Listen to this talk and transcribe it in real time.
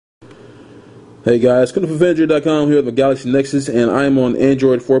Hey guys, KunaFaVenger.com here with the Galaxy Nexus, and I am on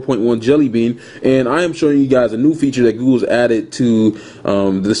Android 4.1 Jelly Bean, and I am showing you guys a new feature that Google's added to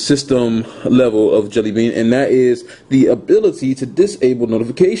the system level of Jelly Bean, and that is the ability to disable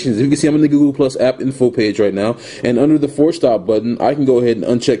notifications. As you can see, I'm in the Google Plus app info page right now, and under the force stop button, I can go ahead and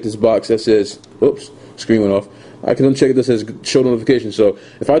uncheck this box that says, oops, screen went off. I can uncheck it that says show notifications. So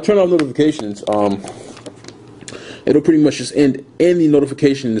if I turn off notifications, it'll pretty much just end any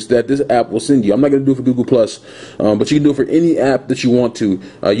notifications that this app will send you. I'm not going to do it for Google Plus, but you can do it for any app that you want to.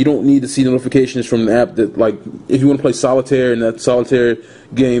 You don't need to see notifications from an app that, like, if you want to play solitaire and that solitaire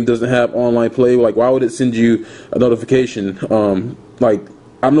game doesn't have online play, like, why would it send you a notification? Like,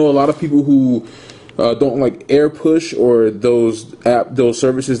 I know a lot of people who don't like AirPush or those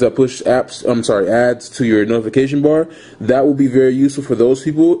services that push ads to your notification bar. That will be very useful for those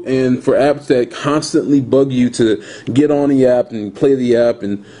people, and for apps that constantly bug you to get on the app and play the app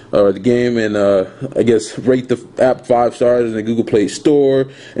and the game, and I guess rate the app 5 stars in the Google Play Store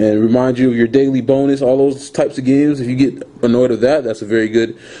and remind you of your daily bonus, all those types of games. If you get annoyed of that, that's a very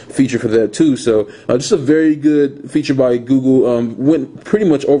good feature for that too. So just a very good feature by Google. Went pretty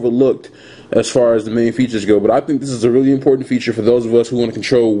much overlooked as far as the main features go, but I think this is a really important feature for those of us who want to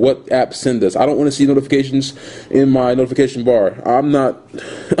control what apps send us. I don't want to see notifications in my notification bar. I'm not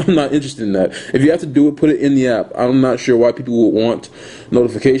interested in that. If you have to do it, put it in the app. I'm not sure why people would want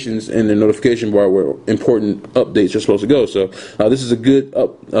notifications in their notification bar where important updates are supposed to go. So this is a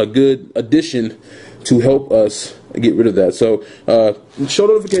good addition to help us get rid of that. So show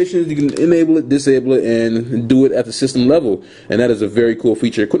notifications, you can enable it, disable it, and do it at the system level, and that is a very cool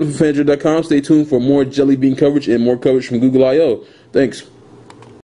feature. KunaFaVenger.com. Stay tuned for more Jelly Bean coverage and more coverage from Google I/O. Thanks.